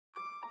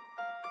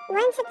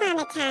Once upon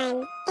a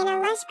time, in a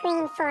lush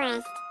green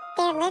forest,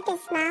 there lived a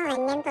small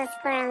and nimble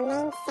squirrel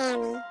named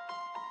Sammy.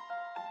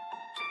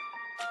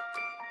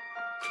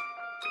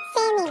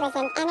 Sammy was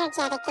an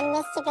energetic and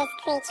mischievous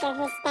creature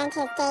who spent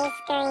his days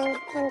scurrying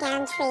up and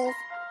down trees,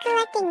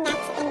 collecting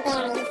nuts and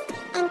berries,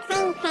 and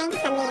playing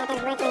pranks on the other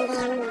woodland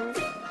animals.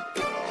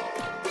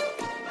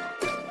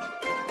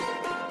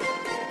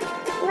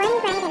 One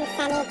bright and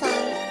sunny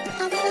day,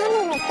 as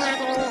Sammy was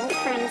gathering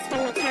acorns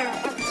from a tall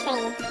oak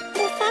tree,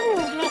 he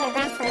suddenly heard a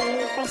rustle in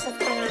the bushes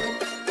below.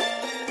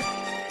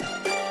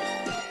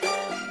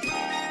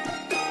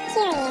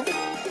 Curious,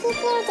 he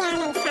peered down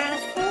and saw a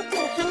sleek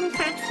and cunning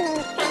fox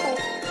named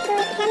Freddie, who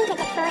had come to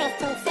the forest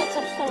in search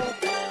of food.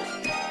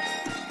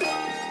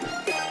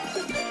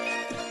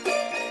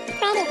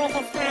 Freddie was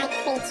a sly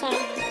creature,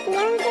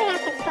 known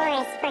throughout the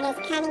forest for his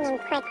cunning and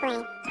quick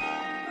wit.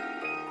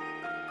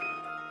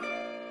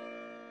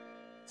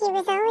 He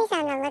was always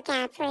on the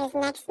lookout for his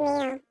next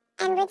meal,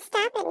 and would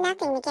stop at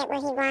nothing to get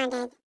what he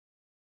wanted.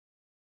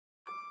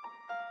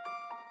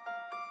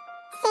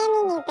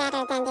 Sammy knew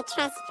better than to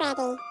trust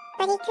Freddie,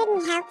 but he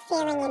couldn't help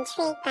feeling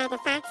intrigued by the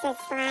fox's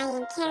sly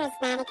and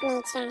charismatic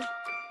nature.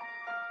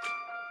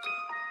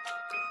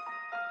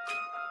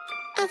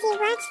 As he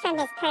watched from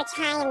his perch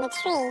high in the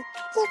tree,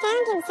 he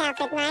found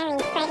himself admiring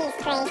Freddie's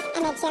grace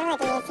and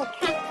agility as he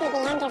crept through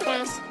the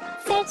underbrush,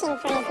 searching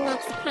for his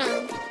next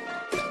prey.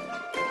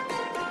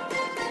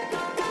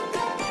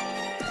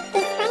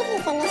 Despite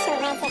his initial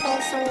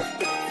reservations,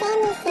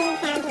 Sammy soon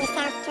found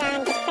himself drawn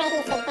to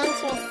Freddie's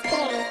adventurous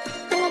spirit,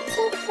 and the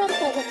two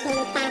quickly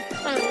became fast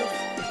friends.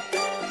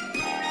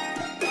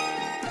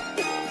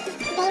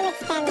 They would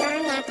spend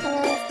long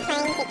afternoons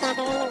playing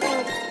together in the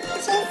woods,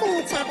 chasing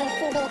each other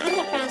through the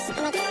underbrush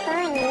and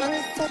exploring the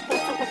many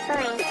secrets of the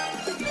forest.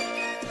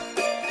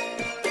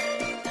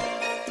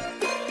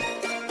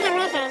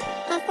 However,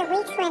 as the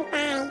weeks went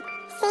by,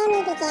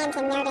 Sammy began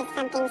to notice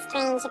something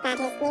strange about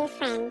his new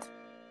friend.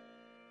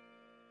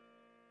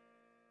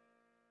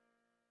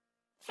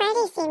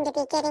 Freddie seemed to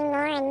be getting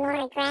more and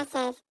more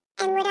aggressive,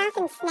 and would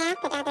often snap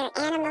at other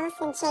animals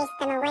and chase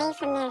them away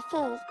from their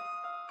food.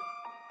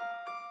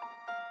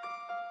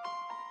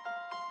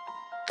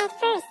 At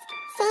first,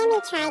 Sammy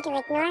tried to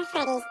ignore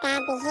Freddie's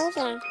bad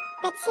behavior,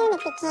 but soon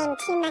it became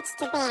too much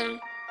to bear.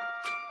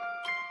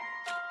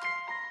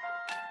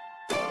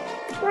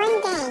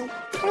 One day,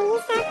 when he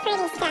saw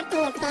Freddie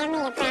stalking a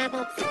family of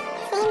rabbits,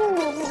 Sammy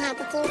knew he had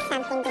to do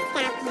something to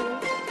stop him.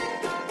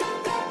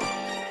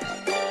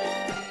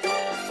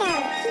 So,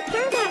 he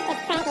called out to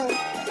Freddie,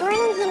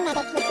 warning him that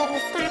if he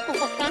didn't stop his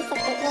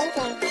aggressive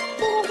behavior,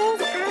 he would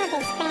lose all of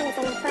his friends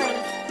in the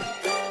forest.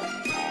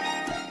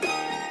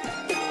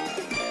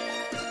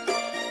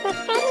 But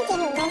Freddie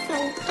didn't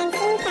listen, and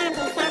soon found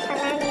himself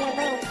alone in the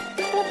woods,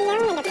 with no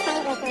one to play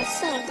with or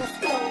share his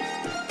food.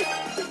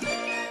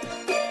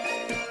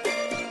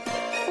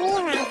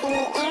 Realizing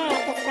the error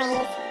of his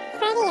ways,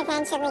 Freddie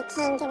eventually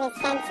came to his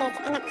senses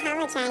and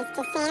apologized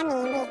to Sammy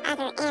and the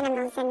other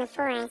animals in the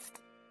forest.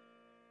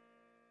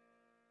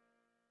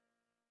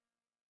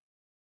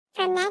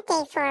 From that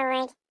day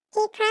forward,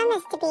 he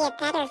promised to be a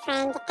better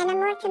friend and a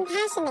more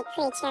compassionate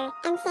creature,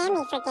 and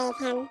Sammy forgave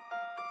him.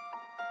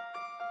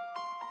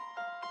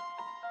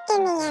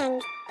 In the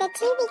end, the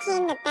two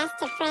became the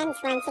best of friends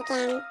once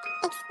again,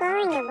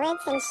 exploring the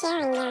woods and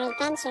sharing their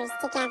adventures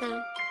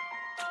together.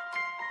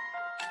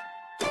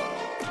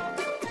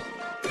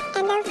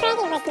 And though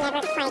Freddie was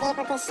never quite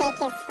able to shake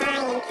his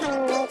sly and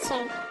cunning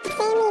nature,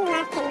 Sammy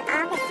loved him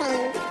all the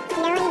same,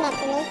 knowing that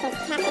beneath his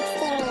tough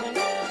exterior,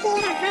 he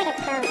had a heart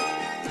of gold.